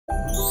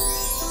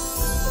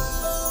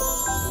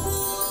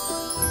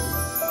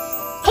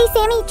Hey,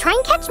 Sammy, try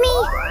and catch me.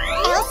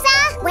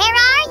 Elsa, where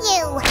are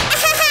you?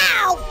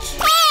 Ouch!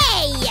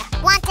 Hey!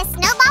 Want a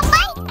snowball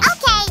fight?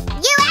 Okay,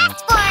 you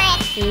asked for it.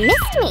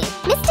 Missed me.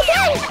 Missed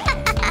again.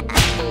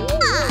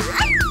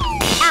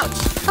 Ouch.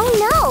 Oh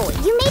no,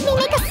 you made me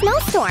make a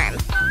snowstorm.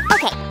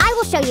 Okay, I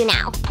will show you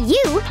now.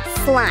 You,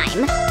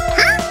 slime.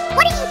 Huh?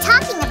 What are you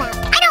talking about?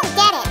 I don't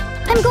get it.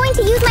 I'm going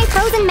to use my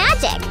frozen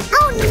magic.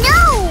 Oh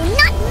no,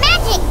 not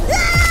magic!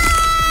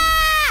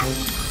 Ah!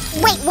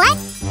 Wait, what?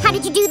 How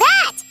did you do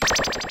that?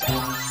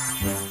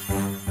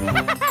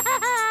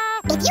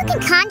 If you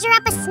can conjure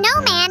up a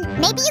snowman,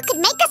 maybe you could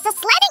make us a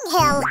sledding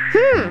hill.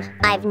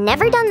 I've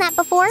never done that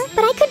before,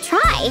 but I could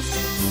try.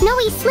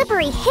 Snowy,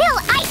 slippery hill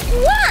I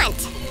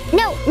want!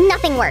 No,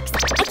 nothing works.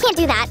 I can't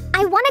do that.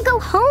 I want to go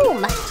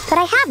home, but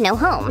I have no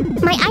home.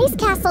 My ice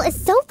castle is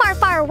so far,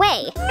 far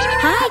away.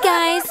 Hi,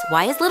 guys.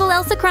 Why is little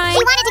Elsa crying?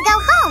 She wanted to go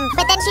home,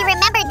 but then she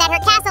remembered that her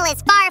castle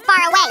is far,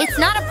 far away. It's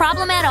not a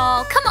problem at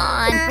all. Come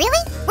on.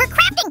 Really? We're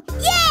crafting!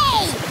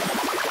 Yay!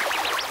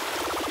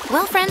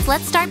 Well, friends,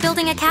 let's start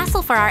building a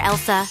castle for our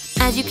Elsa.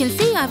 As you can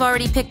see, I've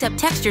already picked up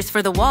textures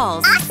for the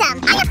walls.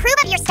 Awesome! I approve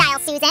of your style,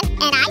 Susan.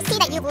 And I see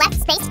that you've left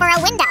space for a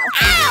window.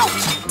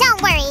 Ouch!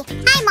 Don't worry.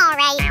 I'm all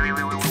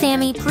right.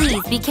 Sammy,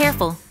 please be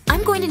careful.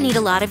 I'm going to need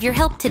a lot of your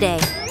help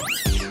today.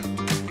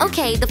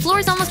 Okay, the floor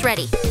is almost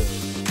ready.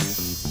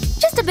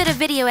 Just a bit of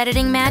video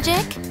editing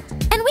magic,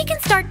 and we can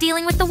start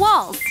dealing with the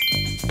walls.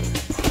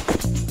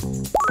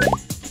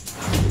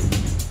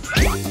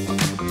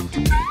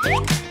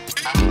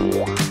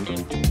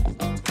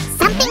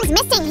 Something's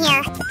missing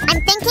here.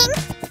 I'm thinking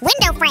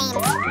window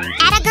frames.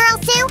 Atta girl,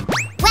 Sue.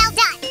 Well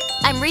done.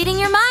 I'm reading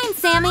your mind,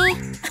 Sammy.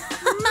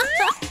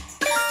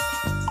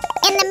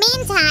 In the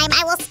meantime,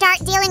 I will start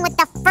dealing with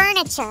the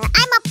furniture.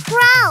 I'm a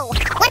pro.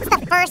 What's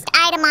the first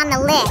item on the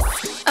list?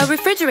 A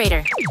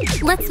refrigerator.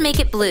 Let's make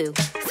it blue,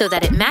 so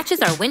that it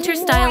matches our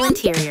winter-style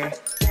interior.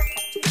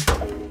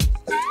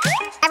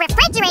 A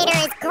refrigerator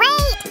is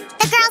great.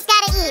 The girls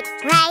gotta eat,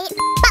 right?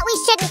 But we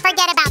shouldn't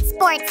forget about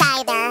sports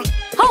either.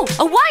 Oh,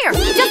 a wire!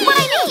 Just what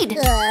I need!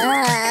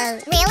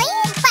 Really?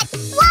 But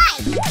why?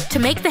 To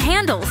make the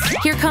handles.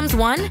 Here comes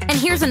one, and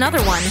here's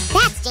another one.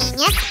 That's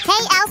genius.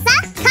 Hey, Elsa,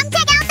 come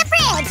check out the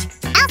fridge.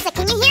 Elsa,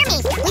 can you hear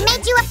me? We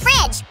made you a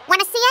fridge.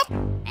 Wanna see it?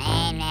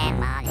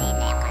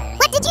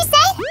 What did you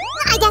say?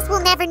 I guess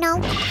we'll never know.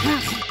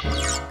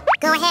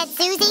 Go ahead,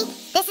 Susie.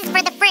 This is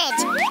for the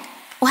fridge.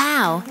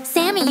 Wow,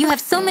 Sammy, you have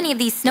so many of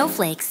these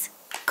snowflakes.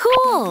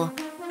 Cool!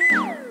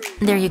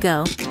 There you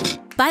go.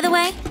 By the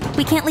way,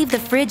 we can't leave the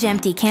fridge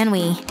empty, can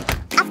we?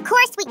 Of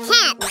course we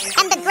can't.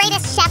 And the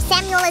greatest chef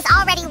Samuel is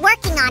already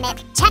working on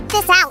it. Check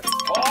this out.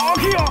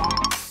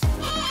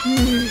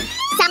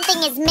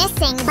 Something is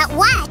missing, but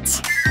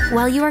what?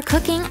 While you are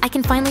cooking, I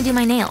can finally do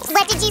my nails.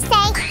 What did you say?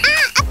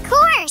 Ah, of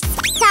course!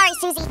 Sorry,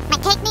 Susie. My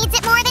cake needs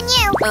it more than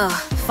you. Ugh,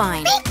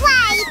 fine. Be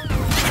quiet!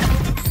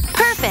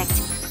 Perfect.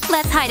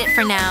 Let's hide it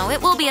for now.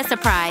 It will be a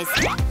surprise.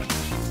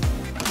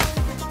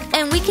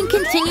 And we can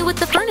continue with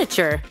the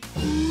furniture.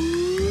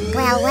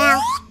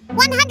 Well.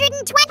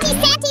 120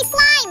 Santy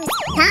slimes!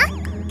 Huh?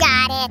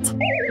 Got it.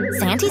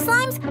 Santy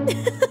slimes?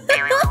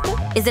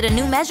 Is it a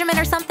new measurement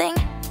or something?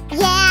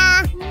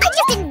 Yeah, I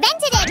just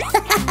invented it!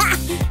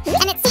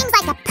 And it seems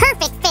like a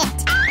perfect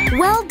fit.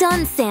 Well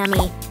done,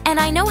 Sammy. And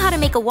I know how to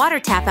make a water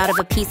tap out of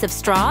a piece of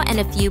straw and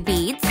a few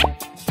beads.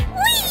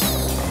 Whee!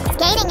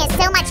 Skating is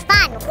so much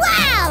fun.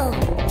 Wow!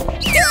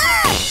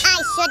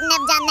 I shouldn't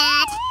have done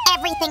that.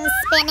 Everything's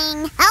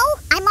spinning. Oh,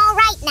 I'm all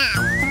right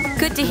now.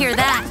 Good to hear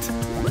that.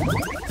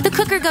 The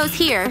cooker goes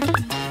here.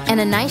 And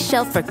a nice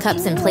shelf for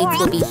cups and plates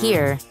will be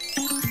here.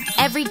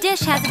 Every dish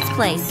has its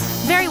place.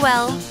 Very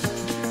well.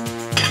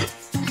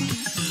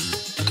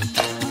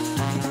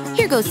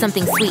 Here goes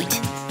something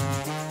sweet.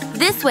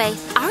 This way,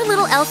 our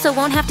little Elsa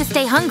won't have to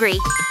stay hungry.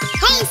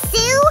 Hey,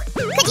 Sue!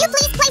 Could you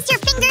please place your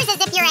fingers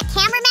as if you're a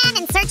cameraman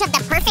in search of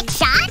the perfect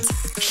shot?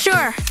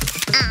 Sure.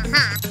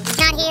 Uh-huh.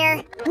 Not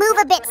here. Move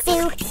a bit,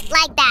 Sue.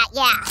 Like that,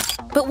 yeah.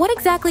 But what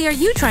exactly are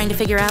you trying to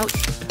figure out?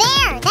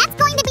 There! That's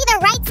going to be the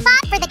right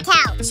spot for the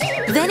couch.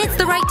 Then it's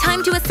the right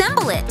time to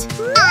assemble it.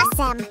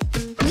 Awesome.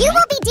 You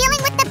will be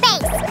dealing with the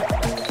base.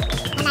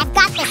 And I've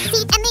got the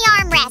seat and the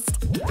armrest.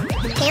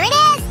 Here it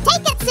is.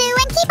 Take it, Sue,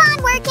 and keep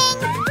on working.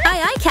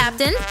 Aye, aye,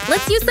 Captain.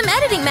 Let's use some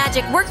editing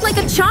magic. Work like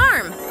a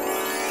charm.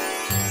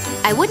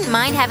 I wouldn't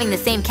mind having the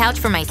same couch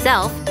for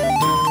myself.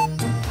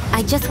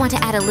 I just want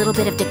to add a little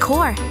bit of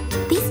decor.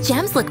 These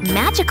gems look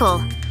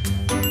magical.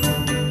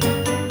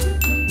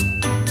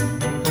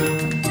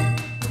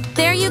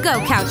 There you go,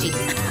 Couchy.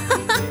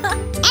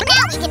 And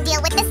now we can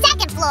deal with the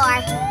second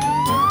floor.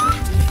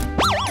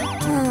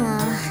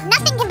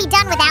 Nothing can be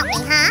done without me,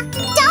 huh?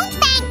 Don't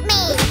thank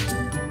me!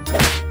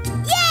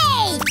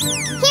 Yay!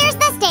 Here's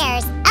the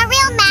stairs. A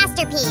real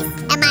masterpiece.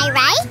 Am I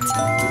right?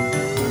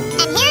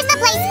 And here's the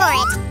place for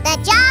it. The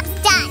job's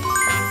done.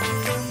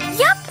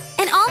 Yup,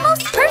 and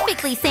almost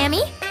perfectly,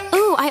 Sammy.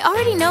 Ooh, I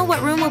already know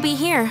what room will be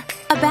here.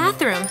 A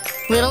bathroom.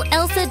 Little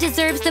Elsa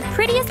deserves the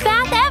prettiest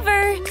bath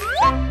ever.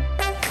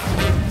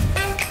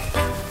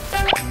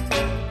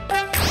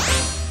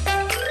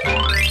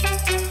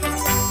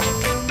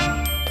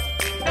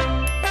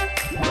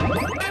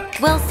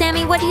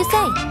 you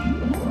say?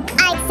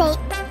 I'd say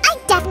I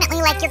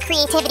definitely like your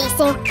creativity,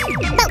 Sue.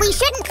 But we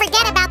shouldn't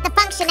forget about the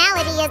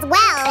functionality as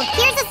well.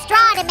 Here's a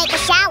straw to make a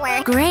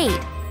shower. Great.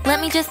 Let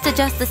me just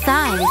adjust the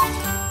size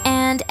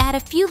and add a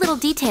few little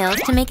details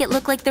to make it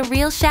look like the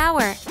real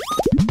shower.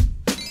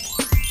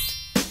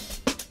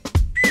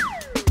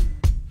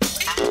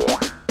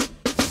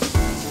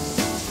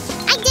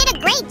 I did a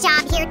great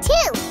job here,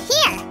 too.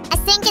 Here, a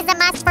sink is a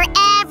must for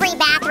every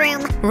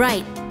bathroom.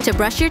 Right, to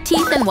brush your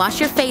teeth and wash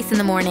your face in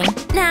the morning.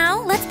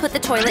 Now, let's put the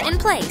toilet in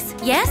place.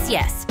 Yes,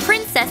 yes,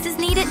 princesses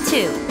need it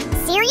too.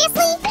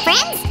 Seriously?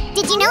 Friends?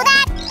 Did you know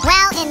that?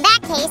 Well, in that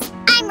case,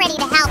 I'm ready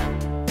to help.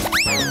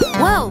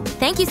 Whoa,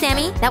 thank you,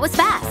 Sammy. That was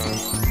fast.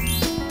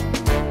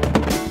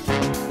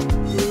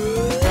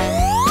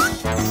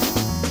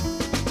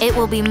 It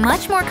will be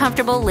much more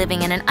comfortable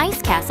living in an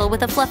ice castle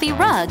with a fluffy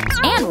rug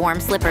and warm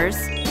slippers.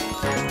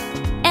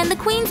 And the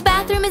Queen's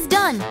bathroom is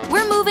done.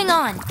 We're moving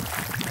on.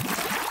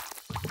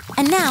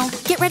 And now,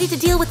 get ready to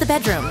deal with the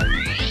bedroom.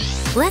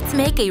 Let's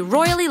make a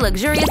royally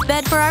luxurious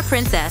bed for our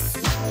princess.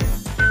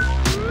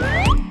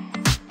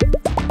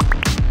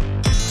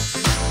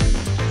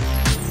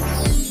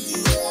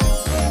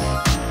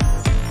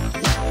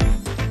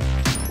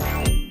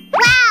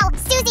 Wow,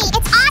 Susie,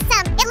 it's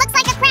awesome! It looks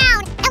like a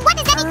crown! And what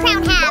does any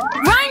crown have?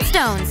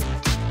 Rhinestones!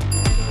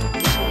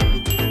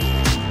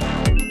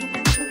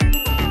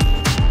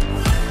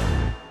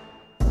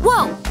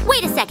 Whoa,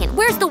 wait a second,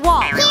 where's the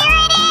wall? Here it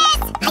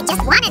is! I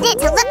just wanted it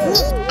to look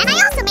neat, and I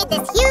also made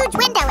this huge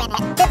window in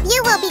it. The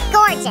view will be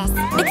gorgeous.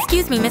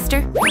 Excuse me,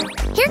 mister.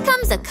 Here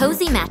comes a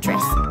cozy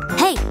mattress.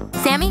 Hey,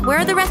 Sammy, where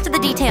are the rest of the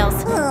details?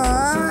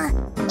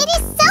 It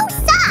is so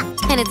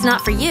soft! And it's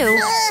not for you.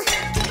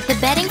 The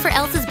bedding for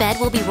Elsa's bed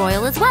will be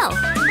royal as well.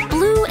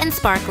 Blue and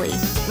sparkly,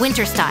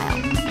 winter style.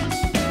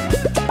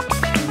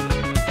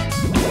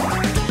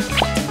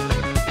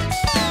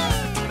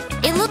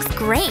 It looks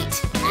great.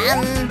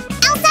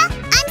 Elsa,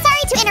 I'm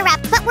sorry to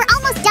interrupt, but we're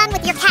almost done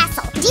with your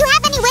castle. Do you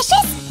have any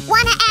wishes?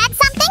 Wanna add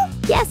something?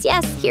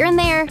 Yes, here and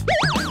there.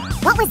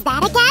 What was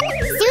that again?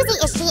 Susie,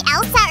 is she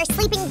Elsa or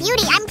Sleeping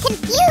Beauty? I'm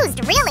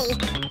confused, really.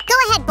 Go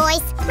ahead,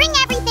 boys. Bring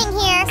everything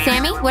here.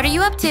 Sammy, what are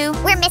you up to?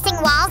 We're missing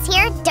walls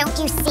here, don't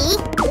you see?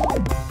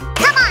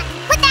 Come on,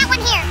 put that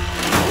one here.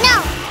 No.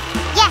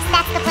 Yes,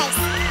 that's the place.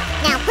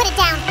 Now put it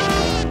down.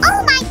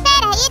 Oh, my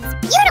feta, it's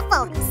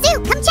beautiful.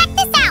 Sue, come check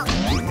this out.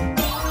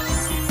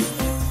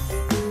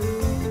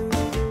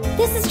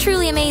 This is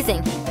truly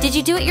amazing. Did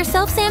you do it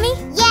yourself, Sammy?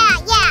 Yeah,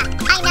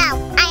 I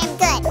know. I am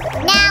good.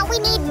 Now we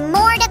need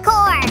more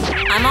decor.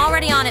 I'm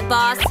already on it,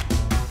 boss.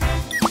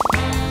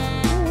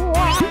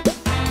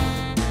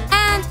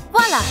 And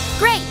voila,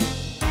 great!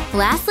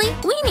 Lastly,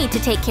 we need to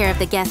take care of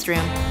the guest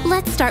room.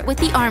 Let's start with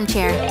the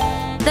armchair.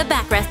 The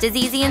backrest is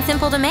easy and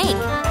simple to make.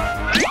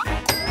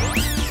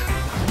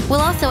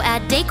 We'll also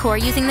add decor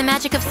using the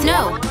magic of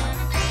snow.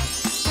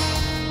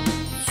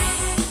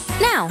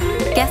 Now,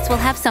 guests will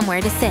have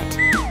somewhere to sit.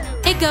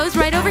 It goes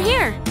right over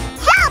here.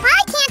 Help!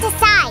 I can't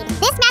decide.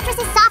 This mattress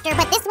is softer,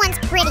 but this one's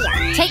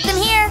prettier. Take them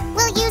here.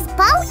 We'll use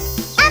both?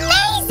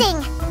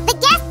 Amazing! The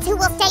guests who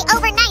will stay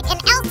overnight in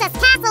Elsa's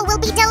castle will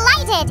be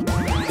delighted.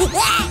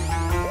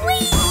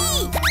 Whee!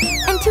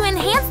 And to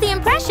enhance the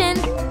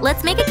impression,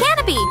 let's make a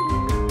canopy.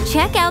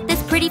 Check out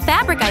this pretty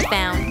fabric I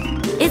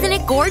found. Isn't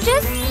it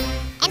gorgeous?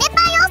 And if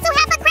I also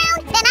have a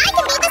crown, then I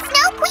can be the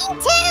Snow Queen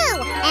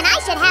too! And I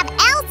should have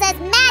Elsa's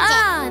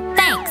magic!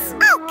 Thanks.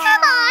 Oh,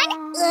 come on!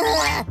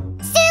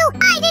 Sue,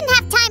 I didn't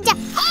have time to…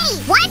 Hey,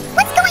 what?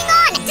 What's going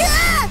on?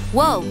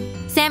 Whoa.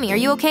 Sammy, are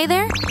you okay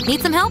there?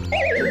 Need some help?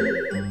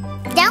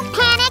 Don't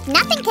panic.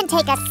 Nothing can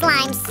take a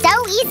slime so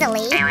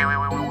easily.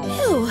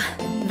 Phew.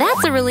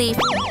 That's a relief.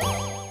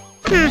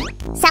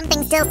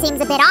 Something still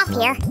seems a bit off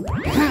here.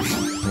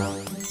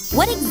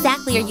 What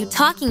exactly are you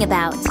talking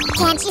about?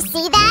 Can't you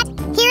see that?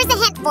 Here's a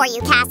hint for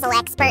you, castle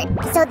expert.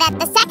 So that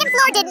the second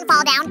floor didn't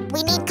fall down,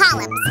 we need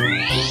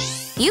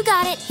columns. You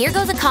got it. Here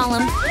goes a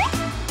column.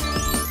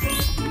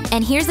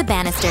 And here's a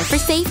banister for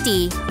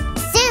safety.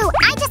 Sue,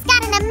 I just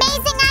got an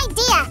amazing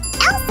idea.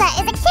 Elsa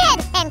is a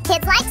kid, and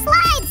kids like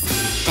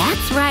slides.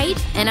 That's right.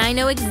 And I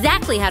know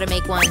exactly how to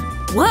make one.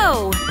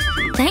 Whoa!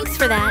 Thanks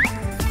for that.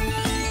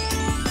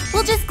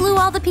 We'll just glue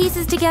all the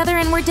pieces together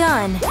and we're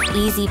done.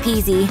 Easy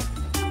peasy.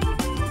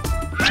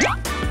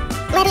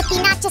 Let it be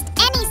not just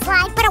any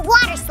slide, but a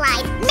water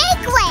slide.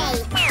 Make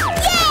way!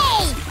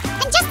 Yay!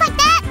 And just like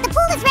that, the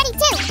pool is ready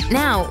too.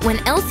 Now, when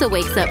Elsa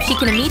wakes up, she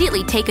can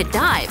immediately take a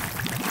dive.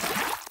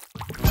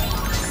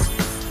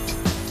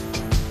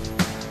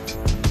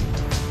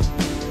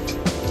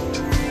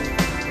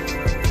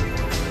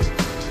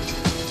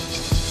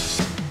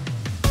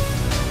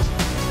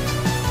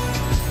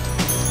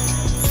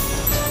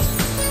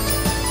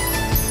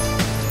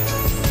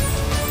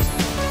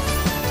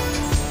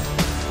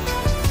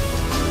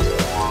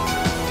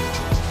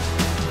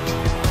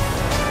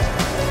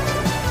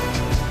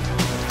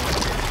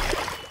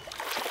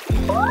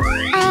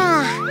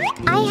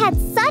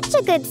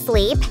 Good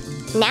sleep.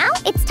 Now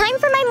it's time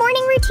for my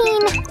morning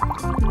routine.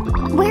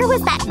 Where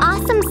was that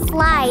awesome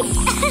slide?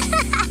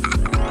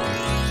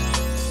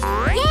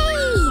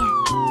 Yay!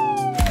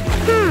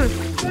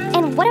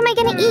 And what am I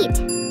gonna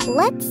eat?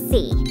 Let's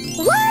see.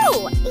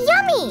 Whoa!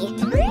 Yummy!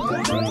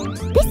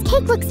 This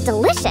cake looks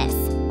delicious.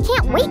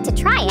 Can't wait to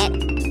try it.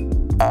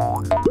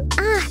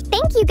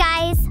 Thank you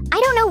guys. I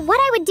don't know what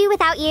I would do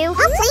without you. Oh,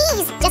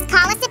 please, just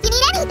call us if you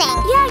need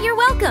anything. Yeah, you're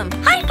welcome.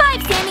 High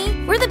five,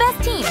 Sammy. We're the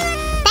best team.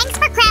 Thanks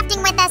for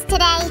crafting with us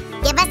today.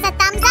 Give us a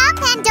thumbs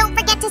up and don't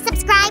forget to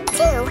subscribe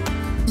too.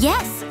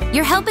 Yes,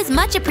 your help is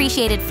much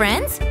appreciated,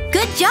 friends.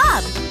 Good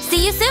job.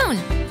 See you soon.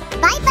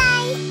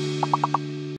 Bye-bye.